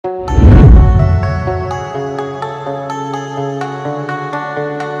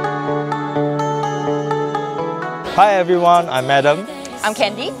Hi everyone, I'm Adam. I'm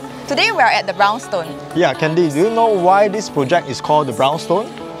Candy. Today we are at the Brownstone. Yeah, Candy, do you know why this project is called the Brownstone?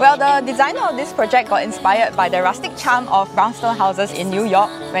 Well, the designer of this project got inspired by the rustic charm of brownstone houses in New York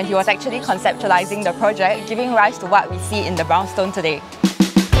when he was actually conceptualizing the project, giving rise to what we see in the brownstone today.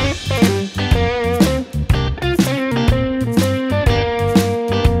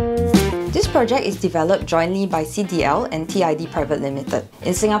 This project is developed jointly by CDL and TID Private Limited.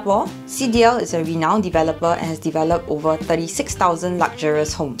 In Singapore, CDL is a renowned developer and has developed over 36,000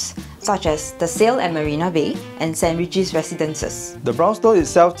 luxurious homes, such as the Sail at Marina Bay and St. Regis Residences. The Brownstone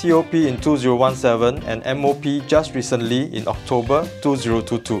itself TOP in 2017 and MOP just recently in October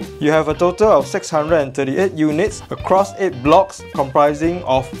 2022. You have a total of 638 units across 8 blocks comprising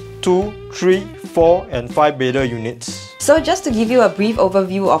of 2, 3, 4 and 5-bedder units. So just to give you a brief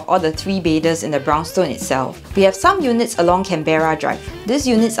overview of all the 3 bayders in the Brownstone itself, we have some units along Canberra Drive. These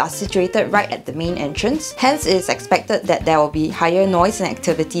units are situated right at the main entrance, hence it is expected that there will be higher noise and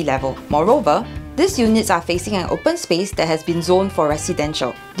activity level. Moreover, these units are facing an open space that has been zoned for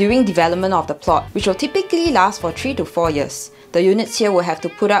residential during development of the plot, which will typically last for 3 to 4 years. The units here will have to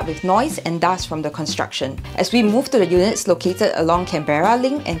put up with noise and dust from the construction. As we move to the units located along Canberra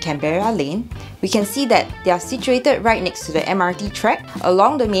Link and Canberra Lane, we can see that they are situated right next to the MRT track,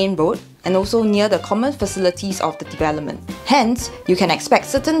 along the main road, and also near the common facilities of the development. Hence, you can expect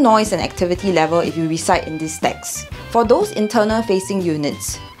certain noise and activity level if you reside in these stacks. For those internal facing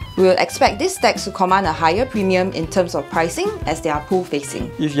units, we will expect these stacks to command a higher premium in terms of pricing as they are pool facing.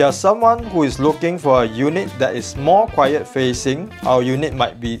 If you are someone who is looking for a unit that is more quiet facing, our unit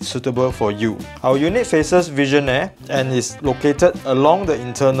might be suitable for you. Our unit faces Vision Air and is located along the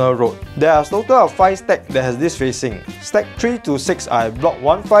internal road. There are a total of 5 stacks that has this facing. Stack 3 to 6 are at block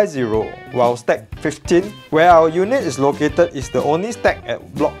 150, while stack 15, where our unit is located, is the only stack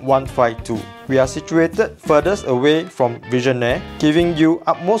at block 152. We are situated furthest away from Vision Air, giving you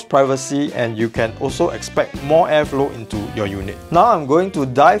utmost privacy, and you can also expect more airflow into your unit. Now I'm going to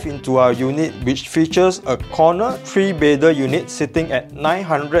dive into our unit, which features a corner 3-bedder unit sitting at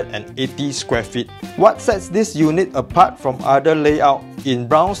 980 square feet. What sets this unit apart from other layout in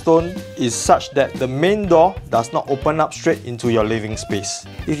Brownstone is such that the main door does not open up straight into your living space.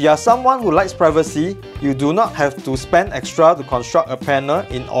 If you are someone who likes privacy, you do not have to spend extra to construct a panel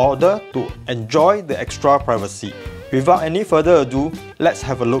in order to enjoy the extra privacy. Without any further ado, let's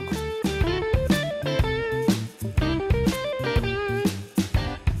have a look.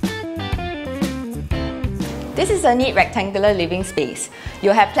 This is a neat rectangular living space.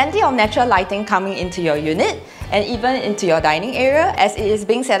 You'll have plenty of natural lighting coming into your unit and even into your dining area, as it is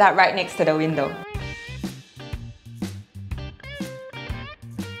being set up right next to the window.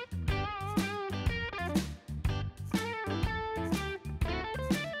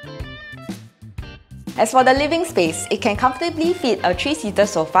 As for the living space, it can comfortably fit a 3-seater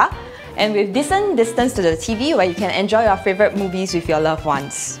sofa and with decent distance to the TV where you can enjoy your favorite movies with your loved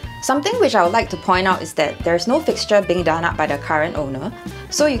ones. Something which I would like to point out is that there is no fixture being done up by the current owner,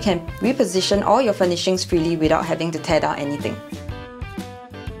 so you can reposition all your furnishings freely without having to tear down anything.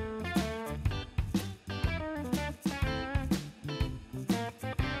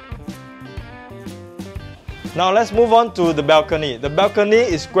 Now let's move on to the balcony. The balcony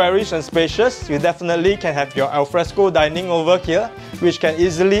is squarish and spacious. You definitely can have your alfresco dining over here, which can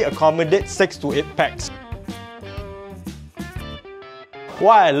easily accommodate 6 to 8 packs.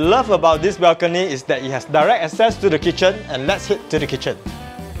 What I love about this balcony is that it has direct access to the kitchen, and let's head to the kitchen.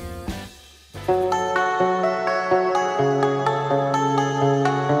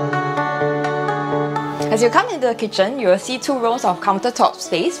 As you come into the kitchen, you will see 2 rows of countertop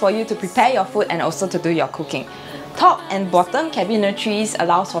space for you to prepare your food and also to do your cooking. Top and bottom cabinetries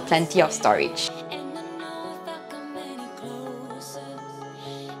allows for plenty of storage.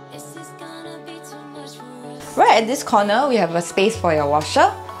 Right at this corner, we have a space for your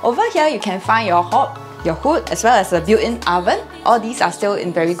washer. Over here, you can find your hob, your hood, as well as a built-in oven. All these are still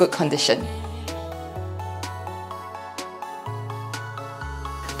in very good condition.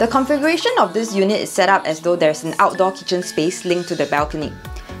 The configuration of this unit is set up as though there's an outdoor kitchen space linked to the balcony.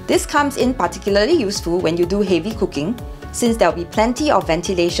 This comes in particularly useful when you do heavy cooking, since there will be plenty of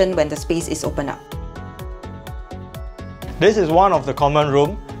ventilation when the space is open up. This is one of the common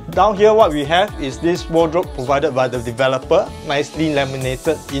rooms. Down here what we have is this wardrobe provided by the developer, nicely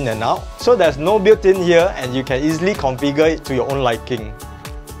laminated in and out. So there's no built-in here and you can easily configure it to your own liking.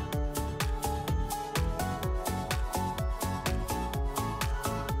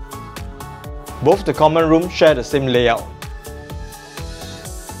 Both the common rooms share the same layout.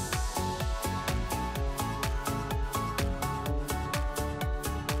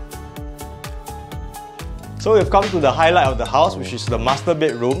 So we've come to the highlight of the house, which is the master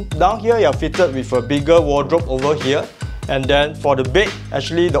bedroom. Down here you're fitted with a bigger wardrobe over here. And then for the bed,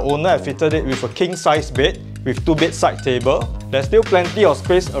 actually the owner has fitted it with a king size bed with 2 bedside table. There's still plenty of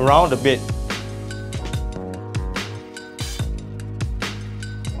space around the bed.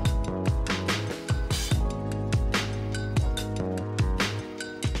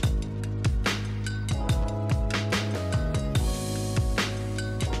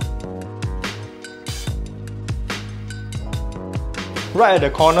 Right at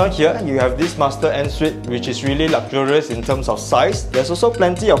the corner here, you have this master ensuite, which is really luxurious in terms of size. There's also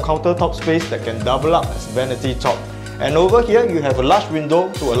plenty of countertop space that can double up as vanity top. And over here, you have a large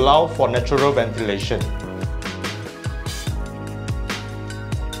window to allow for natural ventilation.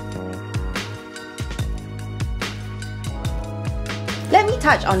 Let me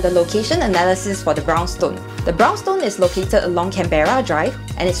touch on the location analysis for the Brownstone. The Brownstone is located along Canberra Drive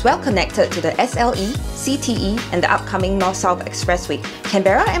and it's well connected to the SLE, CTE and the upcoming North-South Expressway.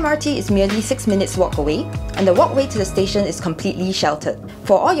 Canberra MRT is merely 6 minutes walk away and the walkway to the station is completely sheltered.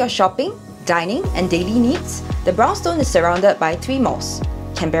 For all your shopping, dining and daily needs, the Brownstone is surrounded by 3 malls: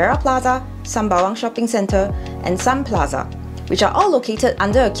 Canberra Plaza, Sembawang Shopping Centre and Sun Plaza, which are all located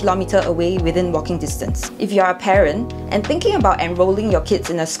under a kilometre away within walking distance. If you are a parent and thinking about enrolling your kids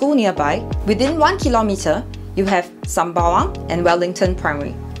in a school nearby, within 1 kilometre, you have Sembawang and Wellington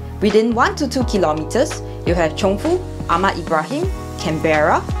Primary. Within 1 to 2 kilometres, you have Chongfu, Ahmad Ibrahim,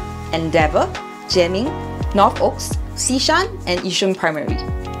 Canberra, Endeavour, Jieming, North Oaks, Xishan and Yishun Primary.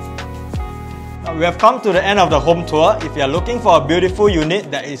 We have come to the end of the home tour. If you are looking for a beautiful unit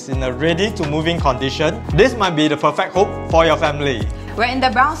that is in a ready to move in condition, this might be the perfect home for your family. We're in the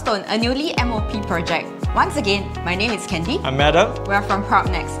Brownstone, a newly MOP project. Once again, my name is Candy. I'm Adam. We're from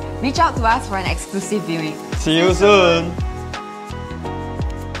PropNext. Reach out to us for an exclusive viewing. See you soon.